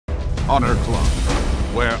Honor Club,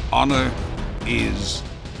 where honor is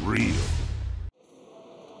real.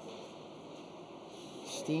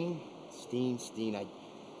 Steen, you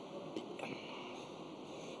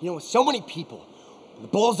know, with so many people, the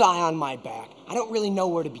bullseye on my back, I don't really know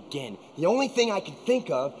where to begin. The only thing I can think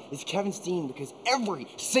of is Kevin Steen, because every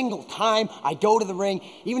single time I go to the ring,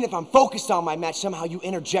 even if I'm focused on my match, somehow you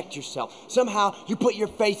interject yourself. Somehow you put your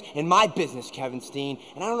face in my business, Kevin Steen.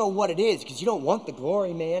 And I don't know what it is, because you don't want the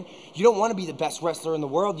glory, man. You don't want to be the best wrestler in the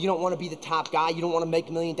world. You don't want to be the top guy. You don't want to make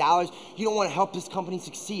 $1 million. You don't want to help this company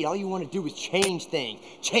succeed. All you want to do is change things.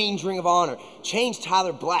 Change Ring of Honor. Change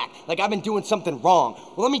Tyler Black. Like I've been doing something wrong.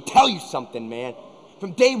 Well, let me tell you something, man.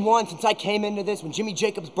 From day one, since I came into this, when Jimmy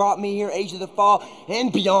Jacobs brought me here, Age of the Fall,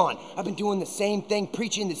 and beyond, I've been doing the same thing,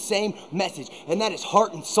 preaching the same message, and that is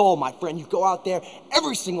heart and soul, my friend. You go out there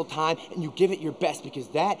every single time, and you give it your best, because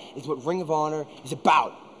that is what Ring of Honor is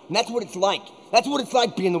about. And that's what it's like. That's what it's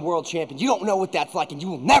like being the world champion. You don't know what that's like, and you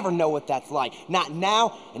will never know what that's like. Not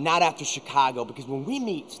now, and not after Chicago, because when we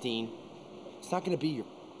meet, Steen, it's not going to be your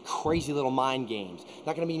crazy little mind games.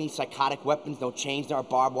 Not gonna be any psychotic weapons, no chains, no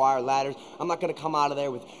barbed wire ladders. I'm not gonna come out of there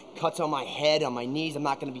with cuts on my head, on my knees. I'm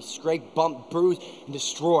not gonna be scraped, bumped, bruised, and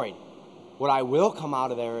destroyed. What I will come out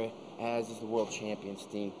of there as is the world champion,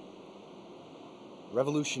 Steen.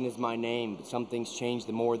 Revolution is my name, but some things change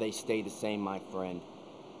the more they stay the same, my friend.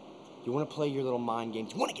 You wanna play your little mind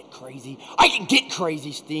games? You wanna get crazy? I can get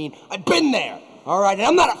crazy, Steen. I've been there. All right, and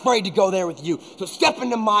I'm not afraid to go there with you. So step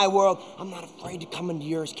into my world. I'm not afraid to come into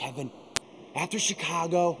yours, Kevin. After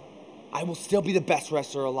Chicago, I will still be the best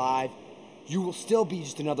wrestler alive. You will still be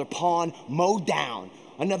just another pawn mowed down,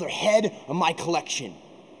 another head of my collection.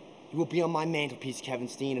 You will be on my mantelpiece, Kevin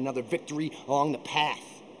Steen, another victory along the path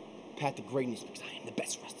to greatness, because I am the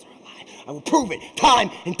best wrestler alive. I will prove it time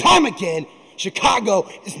and time again. Chicago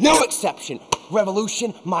is no exception.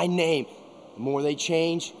 Revolution, my name. The more they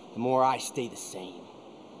change, the more I stay the same.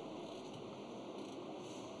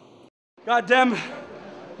 God damn it.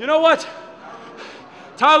 You know what?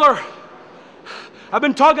 Tyler, I've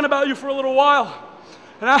been talking about you for a little while.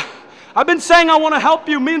 And I've been saying I want to help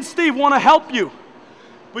you. Me and Steve want to help you.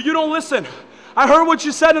 But you don't listen. I heard what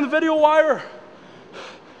you said in the video wire.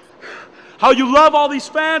 How you love all these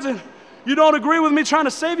fans and you don't agree with me trying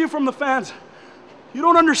to save you from the fans. You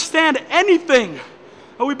don't understand anything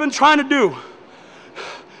that we've been trying to do.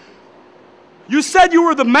 You said you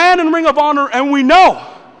were the man in Ring of Honor, and we know.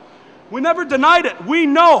 We never denied it. We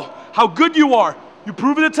know how good you are. You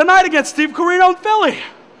proved it tonight against Steve Corino in Philly.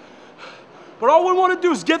 But all we want to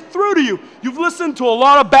do is get through to you. You've listened to a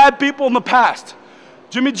lot of bad people in the past.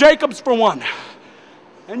 Jimmy Jacobs, for one.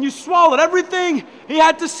 And you swallowed everything he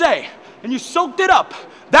had to say, and you soaked it up.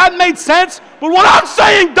 That made sense, but what I'm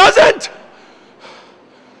saying doesn't.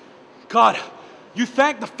 God, you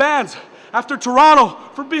thank the fans after Toronto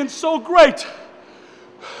for being so great.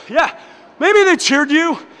 Yeah, maybe they cheered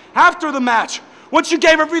you after the match, once you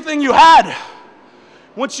gave everything you had.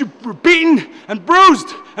 Once you were beaten and bruised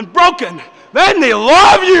and broken, then they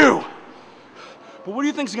love you. But what do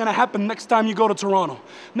you think is going to happen next time you go to Toronto?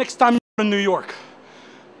 Next time you go to New York?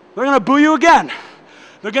 They're going to boo you again.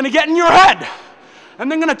 They're going to get in your head.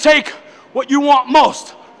 And they're going to take what you want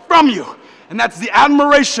most from you. And that's the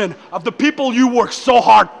admiration of the people you work so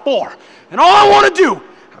hard for. And all I want to do,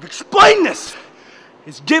 I've explained this,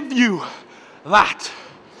 is give you that.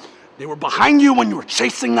 They were behind you when you were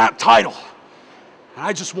chasing that title. And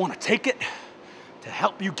I just want to take it to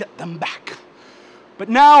help you get them back. But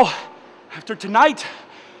now, after tonight,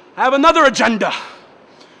 I have another agenda.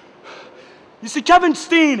 You see, Kevin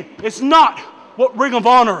Steen is not what Ring of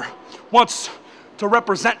Honor wants to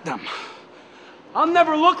represent them. I'll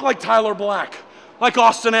never look like Tyler Black, like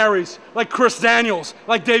Austin Aries, like Chris Daniels,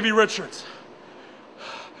 like Davey Richards.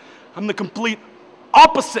 I'm the complete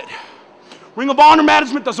opposite. Ring of Honor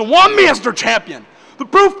management doesn't want me as their champion. The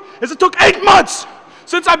proof is it took 8 months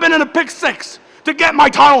since I've been in a pick 6 to get my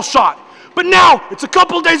title shot. But now, it's a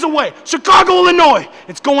couple days away. Chicago, Illinois.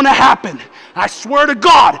 It's going to happen. And I swear to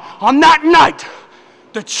God, on that night,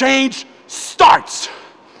 the change starts.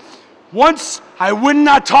 Once I win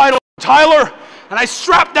that title, Tyler, and I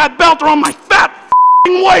strap that belt around my fat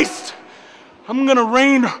f***ing waist, I'm going to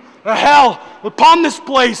rain a hell upon this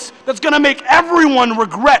place that's going to make everyone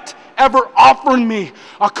regret ever offering me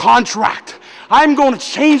a contract. I'm going to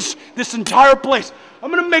change this entire place.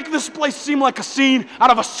 I'm going to make this place seem like a scene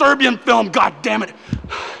out of a Serbian film, God damn it.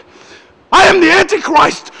 I am the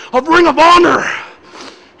Antichrist of Ring of Honor.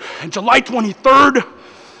 And July 23rd,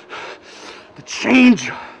 the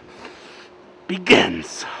change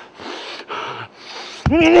begins.